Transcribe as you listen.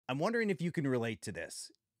I'm wondering if you can relate to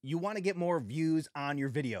this. You want to get more views on your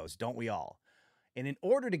videos, don't we all? And in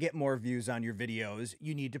order to get more views on your videos,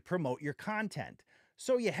 you need to promote your content.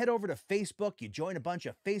 So you head over to Facebook, you join a bunch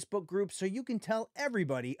of Facebook groups so you can tell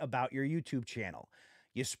everybody about your YouTube channel.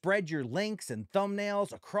 You spread your links and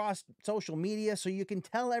thumbnails across social media so you can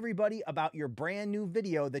tell everybody about your brand new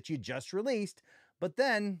video that you just released, but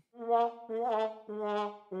then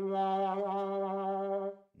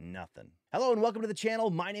nothing. Hello and welcome to the channel.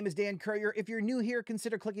 My name is Dan Currier. If you're new here,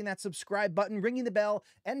 consider clicking that subscribe button, ringing the bell,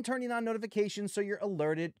 and turning on notifications so you're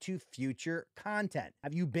alerted to future content.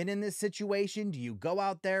 Have you been in this situation? Do you go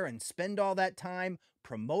out there and spend all that time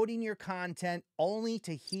promoting your content only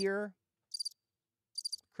to hear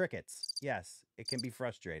crickets? Yes, it can be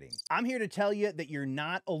frustrating. I'm here to tell you that you're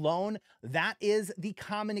not alone. That is the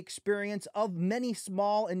common experience of many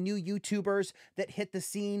small and new YouTubers that hit the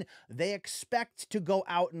scene. They expect to go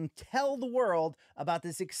out and tell the world about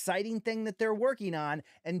this exciting thing that they're working on,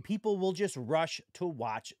 and people will just rush to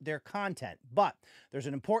watch their content. But there's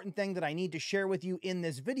an important thing that I need to share with you in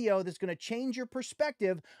this video that's going to change your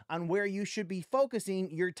perspective on where you should be focusing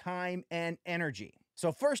your time and energy.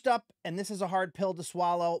 So first up, and this is a hard pill to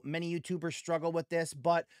swallow, many YouTubers struggle with this,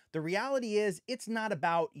 but the reality is it's not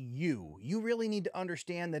about you. You really need to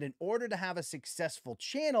understand that in order to have a successful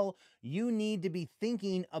channel, you need to be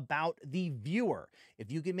thinking about the viewer. If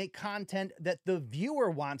you can make content that the viewer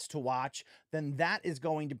wants to watch, then that is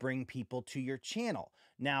going to bring people to your channel.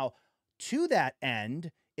 Now, to that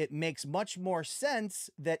end, it makes much more sense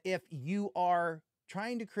that if you are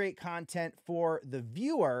trying to create content for the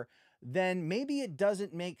viewer, then maybe it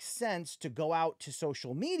doesn't make sense to go out to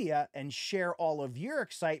social media and share all of your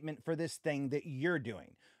excitement for this thing that you're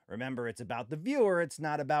doing. Remember, it's about the viewer, it's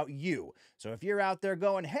not about you. So if you're out there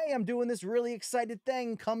going, hey, I'm doing this really excited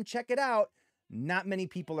thing, come check it out, not many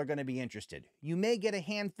people are going to be interested. You may get a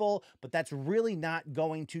handful, but that's really not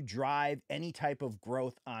going to drive any type of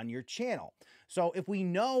growth on your channel. So if we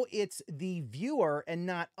know it's the viewer and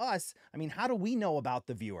not us, I mean, how do we know about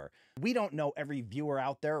the viewer? We don't know every viewer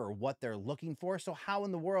out there or what they're looking for. So how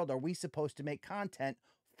in the world are we supposed to make content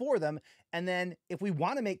for them? And then if we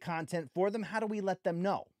want to make content for them, how do we let them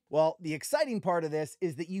know? Well, the exciting part of this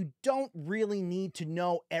is that you don't really need to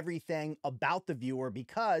know everything about the viewer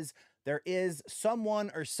because there is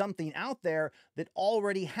someone or something out there that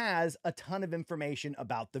already has a ton of information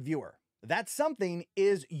about the viewer. That something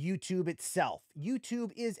is YouTube itself.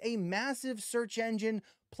 YouTube is a massive search engine,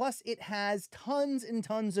 plus it has tons and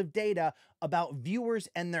tons of data about viewers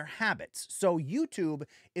and their habits. So YouTube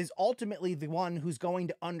is ultimately the one who's going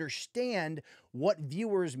to understand what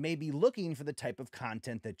viewers may be looking for the type of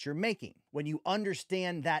content that you're making. When you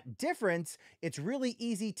understand that difference, it's really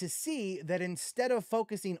easy to see that instead of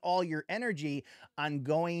focusing all your energy on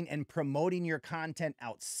going and promoting your content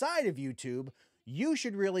outside of YouTube, you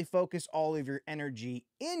should really focus all of your energy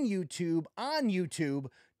in YouTube, on YouTube,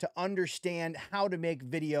 to understand how to make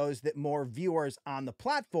videos that more viewers on the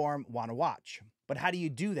platform want to watch. But how do you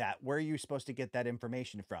do that? Where are you supposed to get that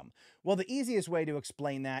information from? Well, the easiest way to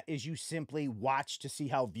explain that is you simply watch to see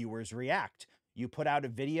how viewers react. You put out a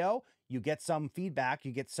video, you get some feedback,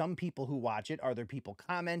 you get some people who watch it. Are there people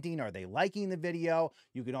commenting? Are they liking the video?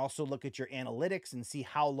 You can also look at your analytics and see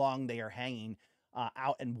how long they are hanging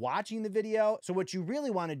out and watching the video. So what you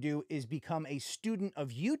really want to do is become a student of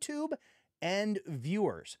YouTube and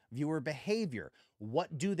viewers, viewer behavior.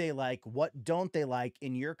 What do they like? What don't they like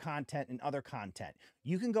in your content and other content?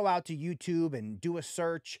 You can go out to YouTube and do a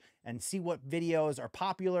search and see what videos are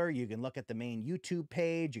popular. You can look at the main YouTube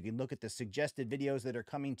page. You can look at the suggested videos that are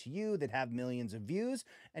coming to you that have millions of views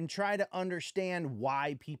and try to understand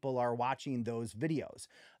why people are watching those videos.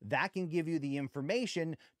 That can give you the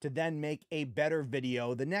information to then make a better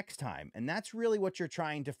video the next time. And that's really what you're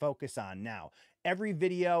trying to focus on now. Every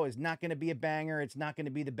video is not going to be a banger. It's not going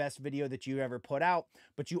to be the best video that you ever put out,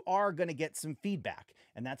 but you are going to get some feedback,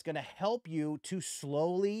 and that's going to help you to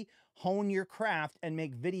slowly hone your craft and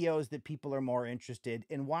make videos that people are more interested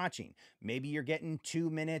in watching. Maybe you're getting 2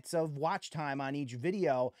 minutes of watch time on each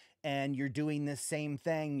video and you're doing the same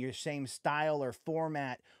thing, your same style or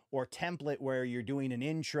format or template where you're doing an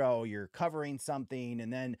intro, you're covering something,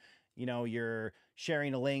 and then you're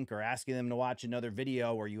sharing a link or asking them to watch another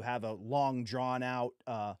video, or you have a long drawn out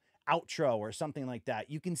outro or something like that.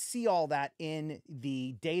 You can see all that in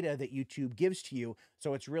the data that YouTube gives to you.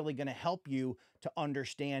 So it's really going to help you to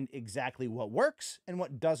understand exactly what works and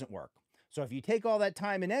what doesn't work. So if you take all that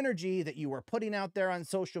time and energy that you were putting out there on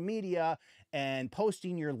social media and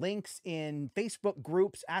posting your links in Facebook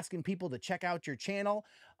groups, asking people to check out your channel,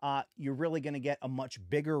 you're really going to get a much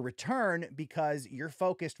bigger return because you're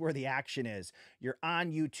focused where the action is. You're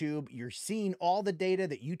on YouTube, you're seeing all the data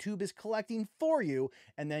that YouTube is collecting for you,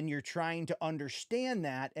 and then you're trying to understand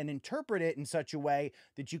that and interpret it in such a way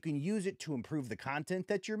that you can use it to improve the content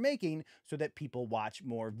that you're making so that people watch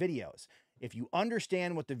more videos. If you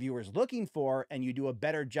understand what the viewer's looking for and you do a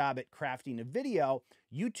better job at crafting a video,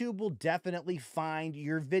 YouTube will definitely find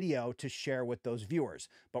your video to share with those viewers.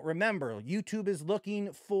 But remember, YouTube is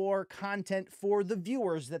looking for content for the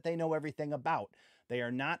viewers that they know everything about. They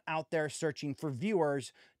are not out there searching for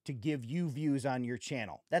viewers to give you views on your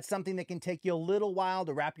channel. That's something that can take you a little while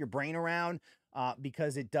to wrap your brain around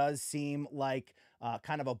because it does seem like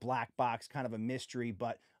kind of a black box, kind of a mystery.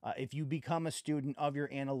 But if you become a student of your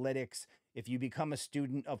analytics, if you become a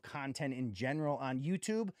student of content in general on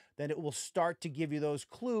YouTube, then it will start to give you those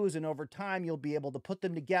clues, and over time you'll be able to put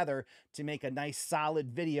them together to make a nice solid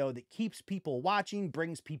video that keeps people watching,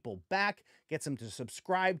 brings people back, gets them to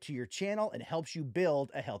subscribe to your channel, and helps you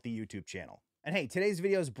build a healthy YouTube channel. And hey, today's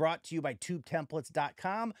video is brought to you by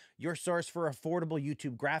tubetemplates.com, your source for affordable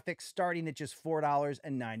YouTube graphics starting at just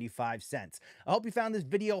 $4.95. I hope you found this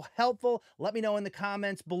video helpful. Let me know in the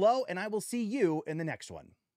comments below, and I will see you in the next one.